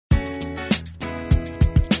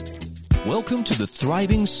Welcome to the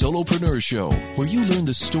Thriving Solopreneur Show, where you learn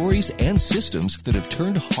the stories and systems that have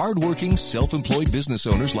turned hardworking, self-employed business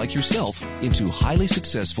owners like yourself into highly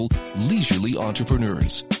successful, leisurely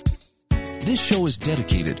entrepreneurs. This show is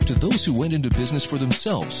dedicated to those who went into business for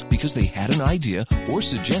themselves because they had an idea or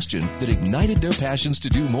suggestion that ignited their passions to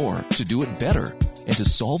do more, to do it better, and to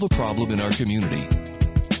solve a problem in our community.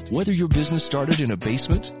 Whether your business started in a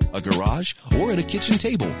basement, a garage, or at a kitchen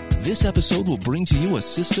table, this episode will bring to you a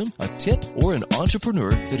system, a tip, or an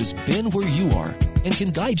entrepreneur that has been where you are and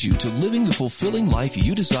can guide you to living the fulfilling life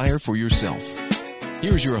you desire for yourself.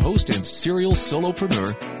 Here's your host and serial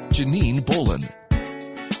solopreneur, Janine Bolin.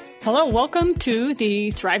 Hello, welcome to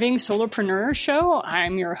the Thriving Solopreneur Show.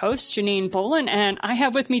 I'm your host, Janine Bolin, and I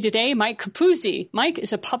have with me today Mike Capuzzi. Mike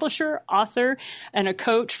is a publisher, author, and a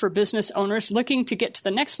coach for business owners looking to get to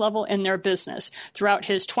the next level in their business. Throughout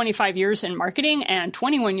his 25 years in marketing and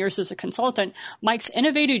 21 years as a consultant, Mike's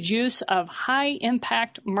innovative use of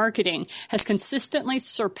high-impact marketing has consistently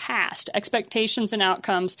surpassed expectations and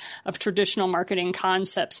outcomes of traditional marketing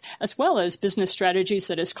concepts, as well as business strategies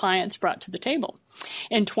that his clients brought to the table.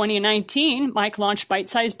 In 2019, Mike launched Bite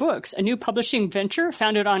Size Books, a new publishing venture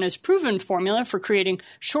founded on his proven formula for creating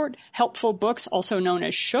short, helpful books, also known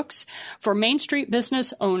as Shooks, for Main Street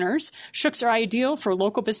business owners. Shooks are ideal for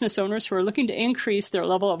local business owners who are looking to increase their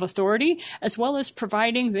level of authority, as well as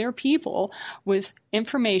providing their people with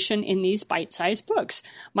information in these bite-sized books.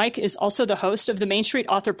 Mike is also the host of the Main Street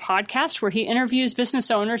Author Podcast, where he interviews business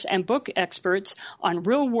owners and book experts on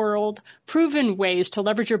real-world, proven ways to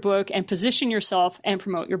leverage your book and position yourself and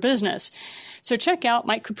promote your business. So check out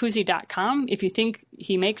MikeCapuzzi.com if you think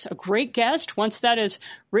he makes a great guest. Once that is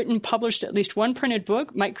written, published at least one printed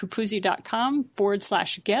book,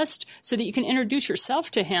 MikeCapuzzi.com/guest, so that you can introduce yourself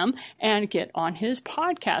to him and get on his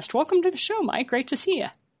podcast. Welcome to the show, Mike. Great to see you.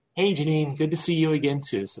 Hey, Janine. Good to see you again,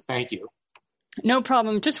 too. So thank you. No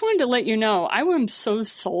problem. Just wanted to let you know, I am so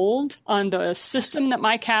sold on the system that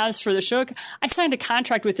Mike has for the Shook. I signed a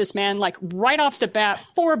contract with this man, like right off the bat,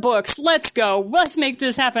 4 books. Let's go. Let's make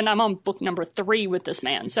this happen. I'm on book number 3 with this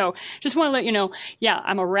man. So just want to let you know, yeah,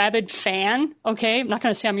 I'm a rabid fan. Okay. I'm not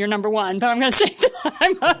going to say I'm your number 1, but I'm going to say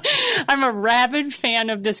that I'm a rabid fan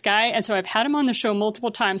of this guy. And so I've had him on the show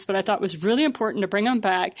multiple times, but I thought it was really important to bring him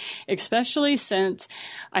back, especially since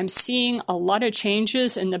I'm seeing a lot of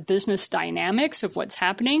changes in the business dynamic of what's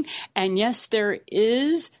happening. And yes, there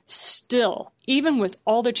is still, even with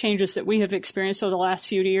all the changes that we have experienced over the last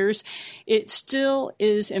few years, it still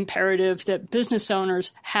is imperative that business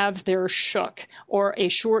owners have their Shook, or a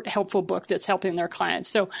short, helpful book that's helping their clients.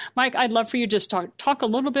 So, Mike, I'd love for you to just talk a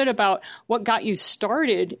little bit about what got you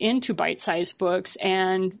started into bite-sized books,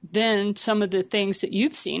 and then some of the things that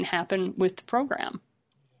you've seen happen with the program.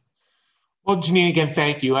 Well, Janine, again,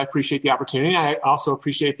 thank you. I appreciate the opportunity. I also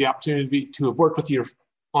appreciate the opportunity to have worked with your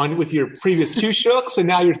previous 2 Shooks, and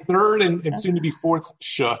now your 3rd and soon to be 4th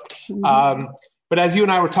Shook. But as you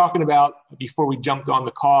and I were talking about before we jumped on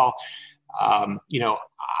the call, believe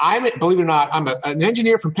it or not, I'm an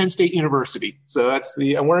engineer from Penn State University. So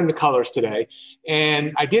I'm wearing the colors today.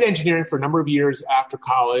 And I did engineering for a number of years after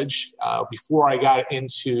college, before I got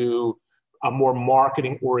into a more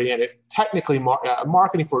marketing-oriented,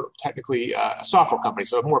 marketing for technically a software company,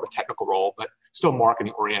 so more of a technical role, but still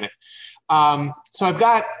marketing-oriented. So I've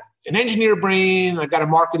got an engineer brain, I've got a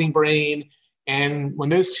marketing brain, and when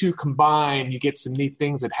those two combine, you get some neat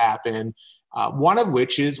things that happen, one of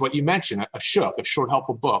which is what you mentioned, a Shook, a short,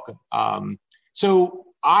 helpful book. So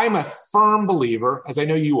I'm a firm believer, as I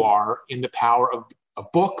know you are, in the power of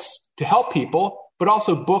books to help people, but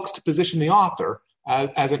also books to position the author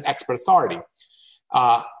as an expert authority.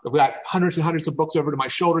 I've got hundreds and hundreds of books over to my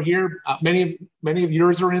shoulder here. Many of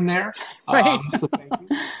yours are in there. Right. So thank you.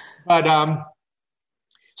 But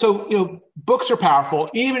books are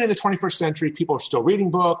powerful. Even in the 21st century, people are still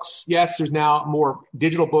reading books. Yes, there's now more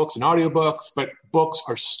digital books and audiobooks, but books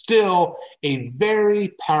are still a very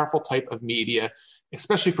powerful type of media,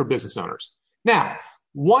 especially for business owners. Now,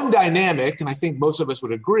 one dynamic, and I think most of us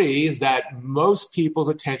would agree, is that most people's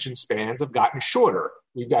attention spans have gotten shorter.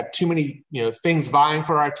 We've got too many, things vying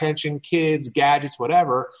for our attention, kids, gadgets,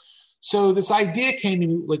 whatever. So this idea came to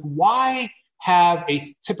me, like, why have a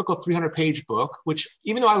typical 300-page book, which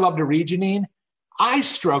even though I love to read, Janine, I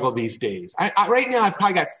struggle these days. Right now, I've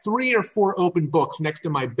probably got 3 or 4 open books next to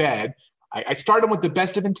my bed. I started with the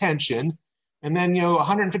best of intention, and then,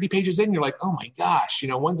 150 pages in, you're like, oh my gosh,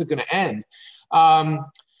 when's it going to end?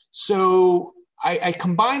 So I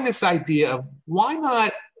combine this idea of why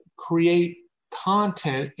not create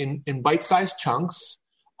content in bite-sized chunks,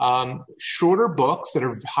 shorter books that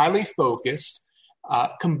are highly focused,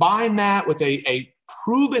 combine that with a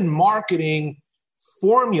proven marketing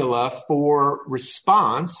formula for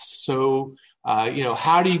response. So,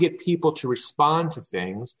 how do you get people to respond to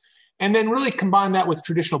things? And then really combine that with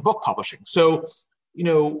traditional book publishing. So,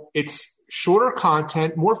 it's shorter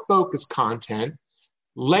content, more focused content,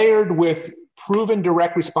 layered with proven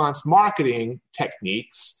direct response marketing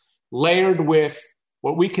techniques, layered with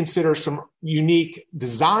what we consider some unique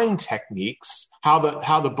design techniques, how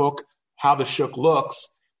the shook looks.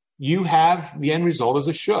 You have the end result as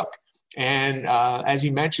a shook. And as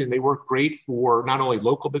you mentioned, they work great for not only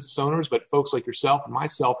local business owners, but folks like yourself and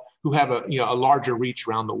myself who have a larger reach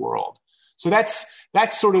around the world. So that's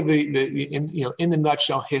sort of in the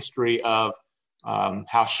nutshell history of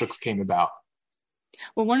how Shooks came about.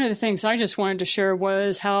 Well, one of the things I just wanted to share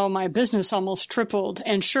was how my business almost tripled.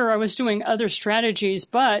 And sure, I was doing other strategies,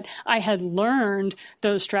 but I had learned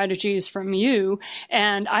those strategies from you.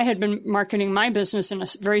 And I had been marketing my business in a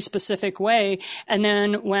very specific way. And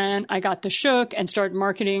then when I got the Shook and started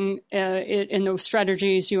marketing it in those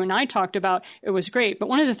strategies you and I talked about, it was great. But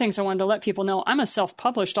one of the things I wanted to let people know, I'm a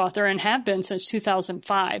self-published author and have been since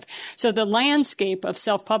 2005. So the landscape of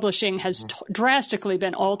self-publishing has drastically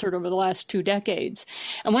been altered over the last 2 decades.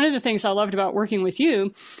 And one of the things I loved about working with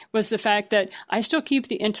you was the fact that I still keep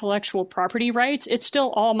the intellectual property rights. It's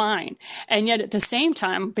still all mine. And yet at the same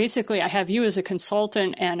time, basically, I have you as a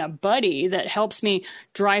consultant and a buddy that helps me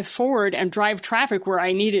drive forward and drive traffic where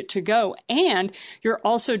I need it to go. And you're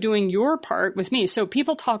also doing your part with me. So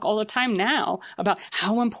people talk all the time now about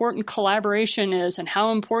how important collaboration is and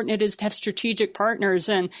how important it is to have strategic partners.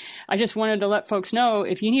 And I just wanted to let folks know,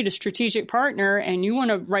 if you need a strategic partner and you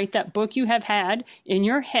want to write that book you have had in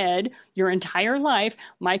your head your entire life,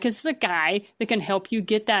 Mike is the guy that can help you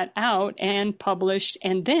get that out and published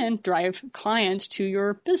and then drive clients to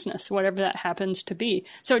your business, whatever that happens to be.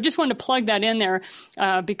 So I just wanted to plug that in there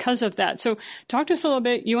because of that. So talk to us a little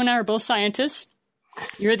bit. You and I are both scientists.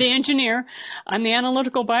 You're the engineer. I'm the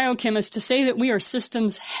analytical biochemist. To say that we are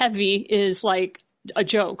systems heavy is like a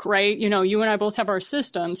joke, right? You and I both have our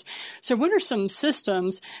systems. So what are some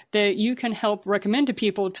systems that you can help recommend to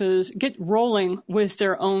people to get rolling with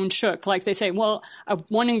their own Shook? Like they say, well, I'm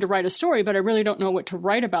wanting to write a story, but I really don't know what to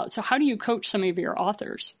write about. So how do you coach some of your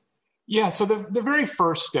authors? Yeah, so the very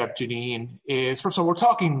first step, Janine, is, first of all, we're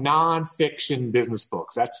talking nonfiction business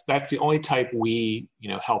books. That's the only type we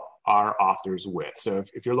help our authors with. So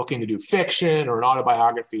if you're looking to do fiction or an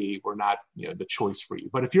autobiography, we're not the choice for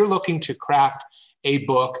you. But if you're looking to craft a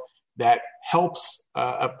book that helps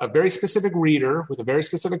a very specific reader with a very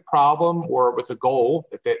specific problem or with a goal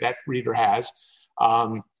that reader has,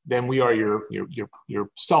 then we are your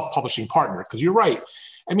self-publishing partner. Because you're right.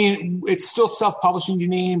 I mean, it's still self-publishing,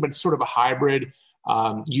 Janine, but it's sort of a hybrid.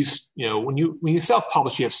 When you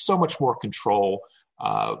self-publish, you have so much more control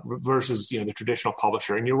versus the traditional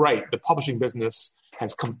publisher. And you're right, the publishing business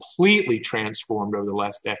has completely transformed over the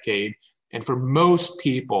last decade. And for most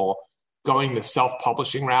people, going the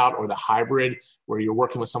self-publishing route or the hybrid where you're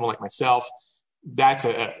working with someone like myself, that's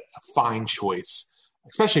a fine choice,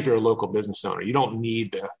 especially if you're a local business owner. You don't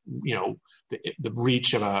need the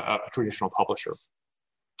reach of a traditional publisher.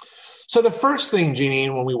 So the first thing,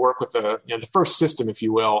 Janine, when we work with the first system, if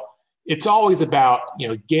you will, it's always about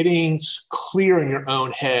getting clear in your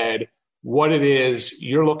own head what it is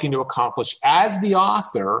you're looking to accomplish as the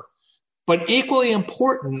author. But equally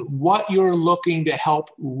important, what you're looking to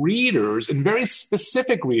help readers, and very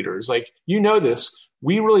specific readers, like this,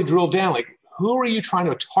 we really drill down, like, who are you trying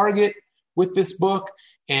to target with this book?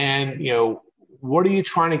 And, what are you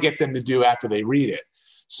trying to get them to do after they read it?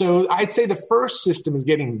 So I'd say the first system is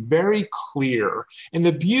getting very clear. And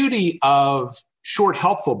the beauty of short,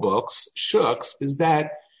 helpful books, Shooks, is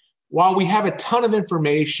that while we have a ton of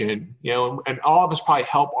information, and all of us probably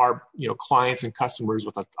help our, clients and customers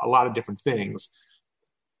with a lot of different things,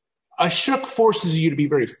 a Shook forces you to be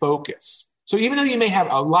very focused. So even though you may have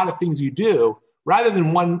a lot of things you do, rather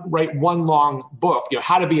than write one long book,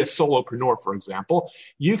 how to be a solopreneur, for example,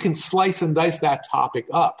 you can slice and dice that topic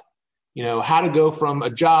up. How to go from a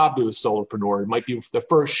job to a solopreneur. It might be the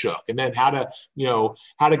first Shook, and then how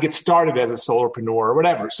to get started as a solopreneur or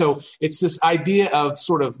whatever. So it's this idea of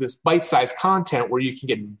sort of this bite-sized content where you can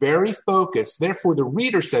get very focused. Therefore, the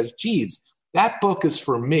reader says, geez, that book is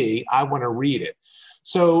for me. I want to read it.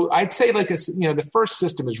 So I'd say the first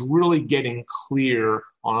system is really getting clear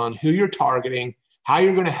on who you're targeting, how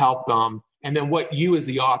you're going to help them, and then what you as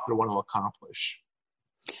the author want to accomplish.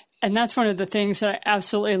 And that's one of the things that I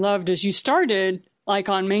absolutely loved is you started like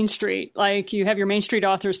on Main Street, like you have your Main Street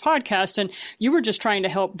Authors podcast, and you were just trying to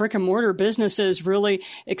help brick and mortar businesses really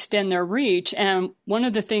extend their reach. And one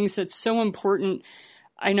of the things that's so important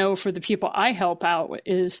I know for the people I help out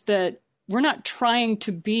is that we're not trying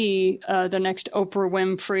to be the next Oprah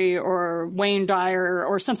Winfrey or Wayne Dyer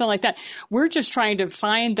or something like that. We're just trying to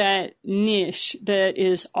find that niche that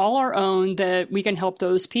is all our own, that we can help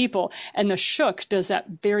those people. And the Shook does that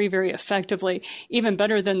very, very effectively, even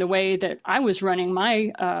better than the way that I was running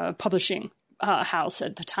my publishing house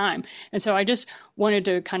at the time. And so I just wanted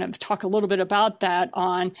to kind of talk a little bit about that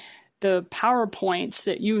on the PowerPoints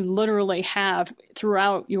that you literally have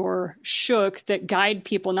throughout your Shook that guide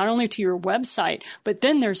people not only to your website, but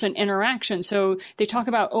then there's an interaction. So they talk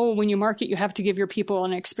about, when you market, you have to give your people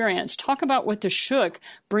an experience. Talk about what the Shook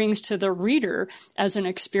brings to the reader as an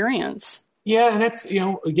experience. Yeah, and that's,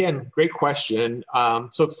 again, great question.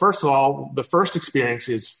 So first of all, the first experience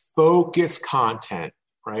is focused content,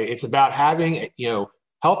 right? It's about having,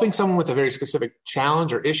 helping someone with a very specific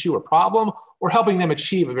challenge or issue or problem, or helping them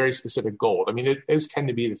achieve a very specific goal. I mean, those tend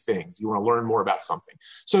to be the things. You want to learn more about something.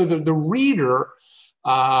 So the reader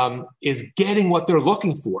is getting what they're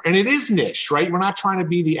looking for. And it is niche, right? We're not trying to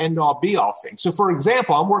be the end-all, be-all thing. So for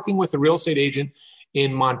example, I'm working with a real estate agent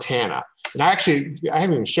in Montana. And I haven't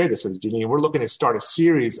even shared this with Janine. We're looking to start a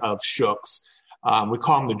series of Shooks. We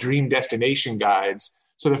call them the Dream Destination Guides.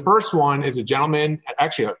 So the first one is a gentleman,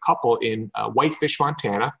 actually a couple in Whitefish,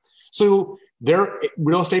 Montana. So they're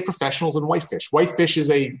real estate professionals in Whitefish. Whitefish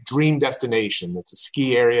is a dream destination. It's a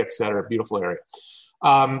ski area, et cetera, beautiful area.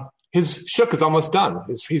 His Shook is almost done.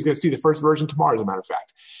 He's going to see the first version tomorrow, as a matter of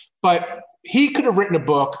fact. But he could have written a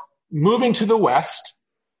book, Moving to the West,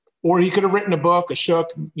 or he could have written a book, a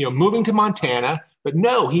Shook, Moving to Montana. But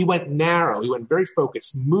no, he went narrow. He went very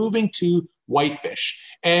focused, Moving to Whitefish.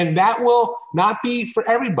 And that will not be for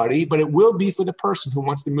everybody, but it will be for the person who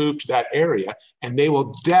wants to move to that area. And they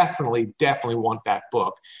will definitely want that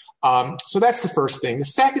book. So that's the first thing. The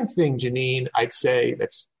second thing, Janine,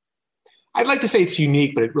 I'd like to say it's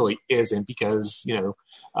unique, but it really isn't, because,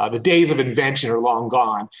 the days of invention are long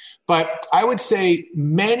gone. But I would say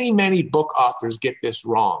many book authors get this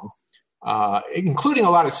wrong, including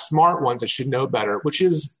a lot of smart ones that should know better, which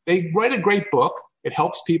is they write a great book. It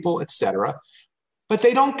helps people, etc. But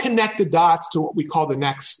they don't connect the dots to what we call the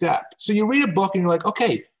next step. So you read a book and you're like,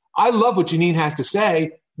 okay, I love what Janine has to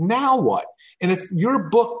say. Now what? And if your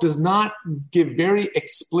book does not give very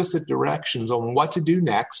explicit directions on what to do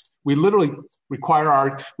next, we literally we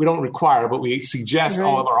suggest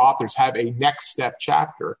all of our authors have a next step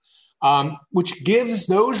chapter, which gives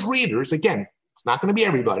those readers, again, it's not going to be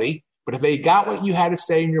everybody, but if they got what you had to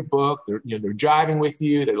say in your book, they're jiving with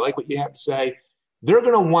you, they like what you have to say, they're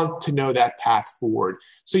going to want to know that path forward.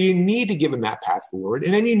 So you need to give them that path forward.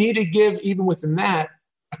 And then you need to give, even within that,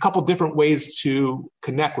 a couple different ways to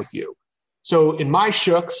connect with you. So in my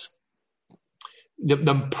Shooks,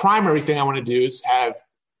 the primary thing I want to do is have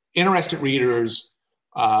interested readers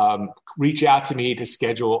reach out to me to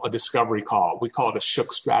schedule a discovery call. We call it a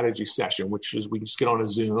Shook strategy session, which is we just get on a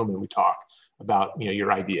Zoom and we talk about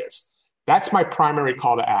your ideas. That's my primary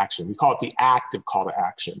call to action. We call it the active call to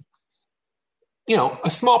action.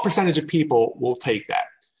 A small percentage of people will take that.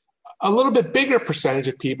 A little bit bigger percentage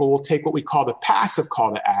of people will take what we call the passive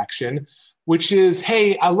call to action, which is,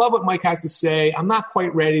 hey, I love what Mike has to say. I'm not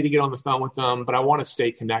quite ready to get on the phone with them, but I want to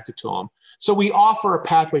stay connected to them. So we offer a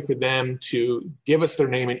pathway for them to give us their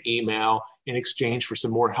name and email in exchange for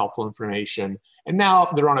some more helpful information. And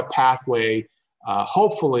now they're on a pathway,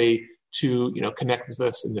 hopefully, to connect with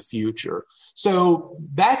us in the future. So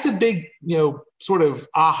that's a big, sort of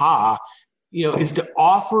aha, is to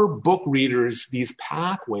offer book readers these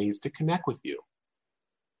pathways to connect with you.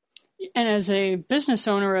 And as a business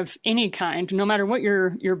owner of any kind, no matter what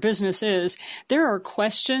your business is, there are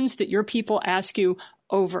questions that your people ask you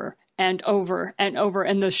over and over and over.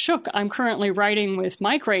 And the Shook I'm currently writing with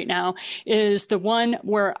Mike right now is the one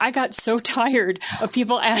where I got so tired of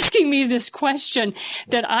people asking me this question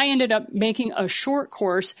that I ended up making a short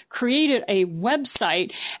course, created a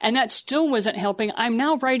website, and that still wasn't helping. I'm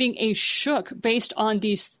now writing a Shook based on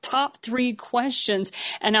these top 3 questions.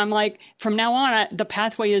 And I'm like, from now on, the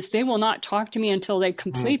pathway is they will not talk to me until they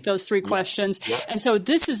complete those 3 questions. Yep. And so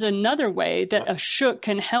this is another way that a Shook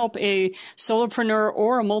can help a solopreneur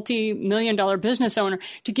or a multi-million-dollar business owner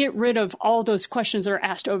to get rid of all those questions that are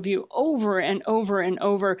asked of you over and over and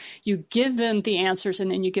over. You give them the answers, and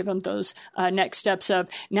then you give them those next steps of,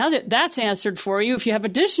 now that that's answered for you, if you have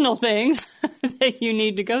additional things that you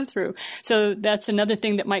need to go through. So that's another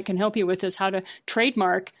thing that Mike can help you with, is how to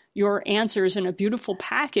trademark your answers in a beautiful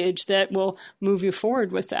package that will move you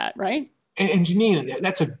forward with that, right? And Janine,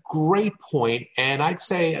 that's a great point. And I'd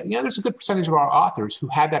say, there's a good percentage of our authors who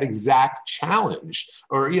have that exact challenge,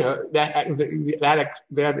 or that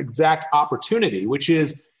exact opportunity, which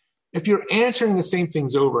is if you're answering the same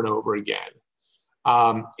things over and over again,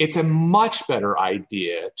 it's a much better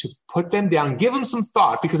idea to put them down, give them some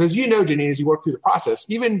thought, because as you know, Janine, as you work through the process,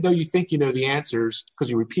 even though you think you know the answers because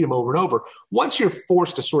you repeat them over and over, once you're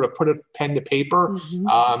forced to sort of put a pen to paper,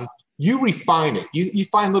 you refine it. You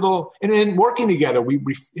find little, and then working together,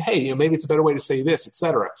 hey, maybe it's a better way to say this, et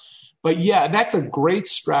cetera. But yeah, that's a great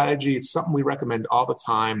strategy. It's something we recommend all the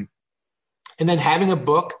time. And then having a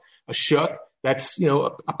book, a shook, that's,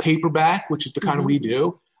 a paperback, which is the kind of we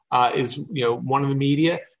do, is, one of the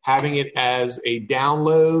media. Having it as a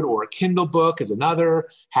download or a Kindle book is another,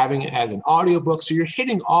 having it as an audiobook. So you're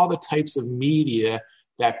hitting all the types of media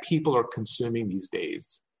that people are consuming these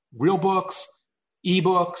days. Real books,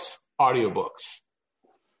 ebooks, audiobooks.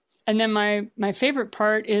 And then my favorite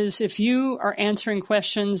part is if you are answering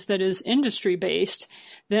questions that is industry based,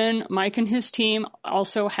 then Mike and his team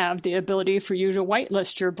also have the ability for you to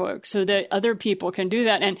whitelist your book so that other people can do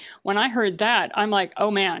that. And when I heard that, I'm like, oh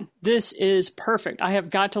man, this is perfect. I have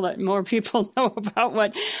got to let more people know about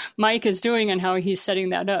what Mike is doing and how he's setting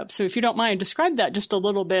that up. So if you don't mind, describe that just a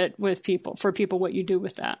little bit for people, what you do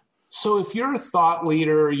with that. So if you're a thought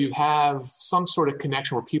leader, you have some sort of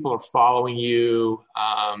connection where people are following you,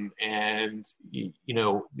 and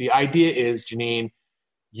the idea is, Janine,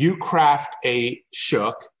 you craft a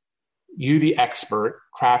shook, you the expert,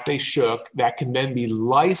 craft a shook that can then be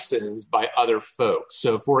licensed by other folks.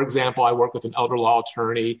 So for example, I work with an elder law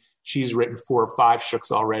attorney. She's written 4 or 5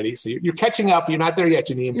 shooks already. So you're catching up. You're not there yet,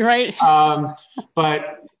 Janine. Right.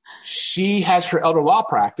 But she has her elder law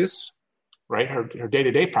practice, right? Her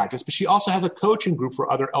day-to-day practice, but she also has a coaching group for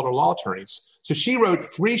other elder law attorneys. So she wrote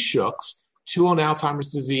 3 shooks, 2 on Alzheimer's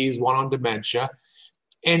disease, 1 on dementia,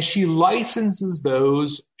 and she licenses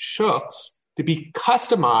those shooks to be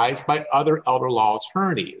customized by other elder law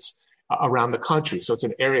attorneys around the country. So it's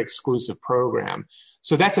an area exclusive program.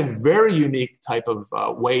 So that's a very unique type of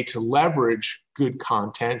way to leverage good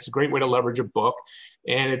content. It's a great way to leverage a book,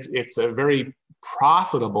 and it's a very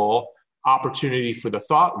profitable opportunity for the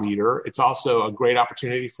thought leader. It's also a great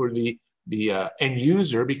opportunity for the end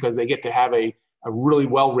user because they get to have a really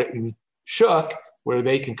well-written shook where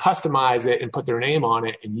they can customize it and put their name on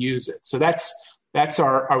it and use it. So that's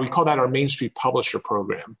we call that our Main Street Publisher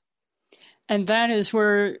program. And that is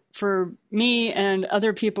where, for me and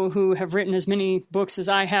other people who have written as many books as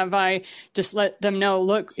I have, I just let them know,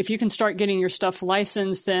 look, if you can start getting your stuff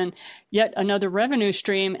licensed, then yet another revenue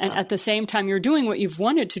stream. And at the same time, you're doing what you've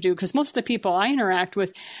wanted to do. Because most of the people I interact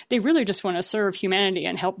with, they really just want to serve humanity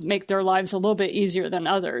and help make their lives a little bit easier than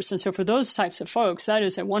others. And so for those types of folks, that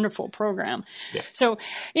is a wonderful program. Yeah. So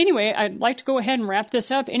anyway, I'd like to go ahead and wrap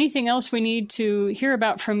this up. Anything else we need to hear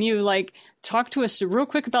about from you? Like, talk to us real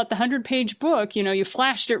quick about the 100-page book. You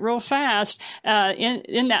flashed it real fast.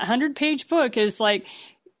 In that 100-page book is like,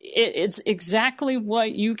 it's exactly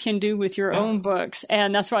what you can do with your own books.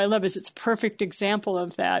 And that's what I love is it's a perfect example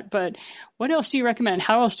of that. But what else do you recommend?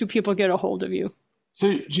 How else do people get a hold of you?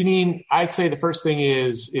 So Janine, I'd say the first thing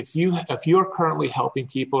is if you're currently helping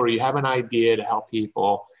people or you have an idea to help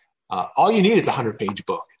people, all you need is a 100-page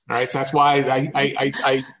book. All right, so that's why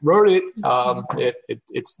I wrote it.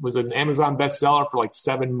 It was an Amazon bestseller for like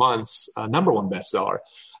 7 months, number 1 bestseller.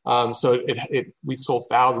 So we sold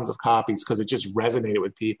thousands of copies because it just resonated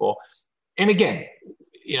with people. And again,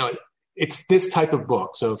 it's this type of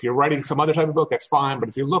book. So if you're writing some other type of book, that's fine. But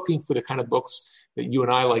if you're looking for the kind of books that you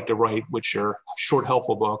and I like to write, which are short,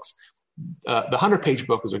 helpful books, the 100-page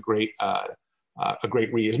book is a great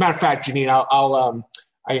read. As a matter of fact, Janine,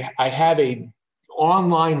 I have a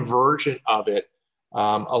online version of it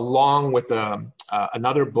along with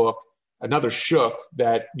another book, another shook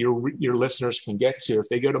that your listeners can get to. If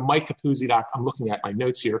they go to MikeCapuzzi.com, I'm looking at my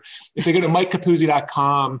notes here. If they go to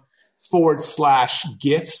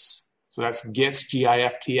MikeCapuzzi.com/gifts, so that's gifts,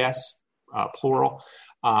 GIFTS, plural,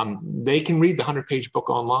 they can read the 100-page book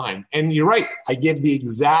online. And you're right, I give the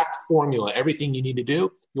exact formula, everything you need to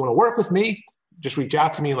do. You want to work with me, just reach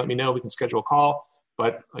out to me and let me know. We can schedule a call.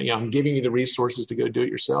 But I'm giving you the resources to go do it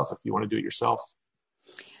yourself if you want to do it yourself.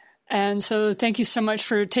 And so thank you so much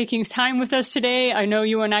for taking time with us today. I know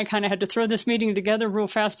you and I kind of had to throw this meeting together real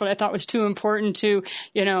fast, but I thought it was too important to,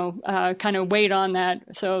 kind of wait on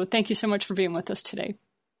that. So thank you so much for being with us today.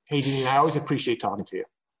 Hey, Janine, I always appreciate talking to you.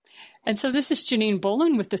 And so this is Janine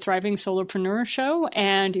Bolin with the Thriving Solopreneur Show.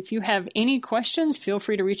 And if you have any questions, feel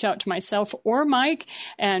free to reach out to myself or Mike,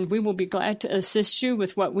 and we will be glad to assist you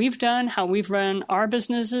with what we've done, how we've run our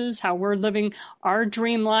businesses, how we're living our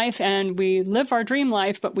dream life. And we live our dream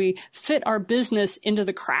life, but we fit our business into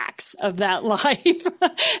the cracks of that life.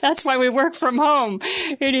 That's why we work from home.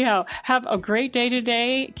 Anyhow, have a great day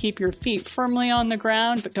today. Keep your feet firmly on the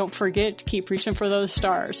ground, but don't forget to keep reaching for those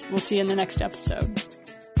stars. We'll see you in the next episode.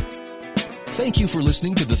 Thank you for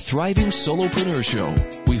listening to the Thriving Solopreneur Show.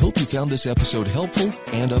 We hope you found this episode helpful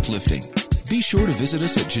and uplifting. Be sure to visit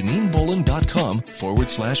us at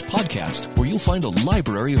JanineBolin.com/podcast, where you'll find a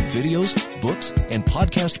library of videos, books, and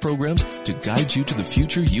podcast programs to guide you to the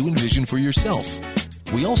future you envision for yourself.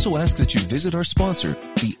 We also ask that you visit our sponsor,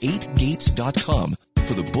 the8gates.com,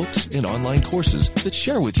 for the books and online courses that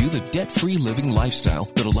share with you the debt-free living lifestyle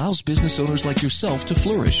that allows business owners like yourself to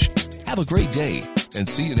flourish. Have a great day, and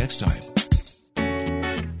see you next time.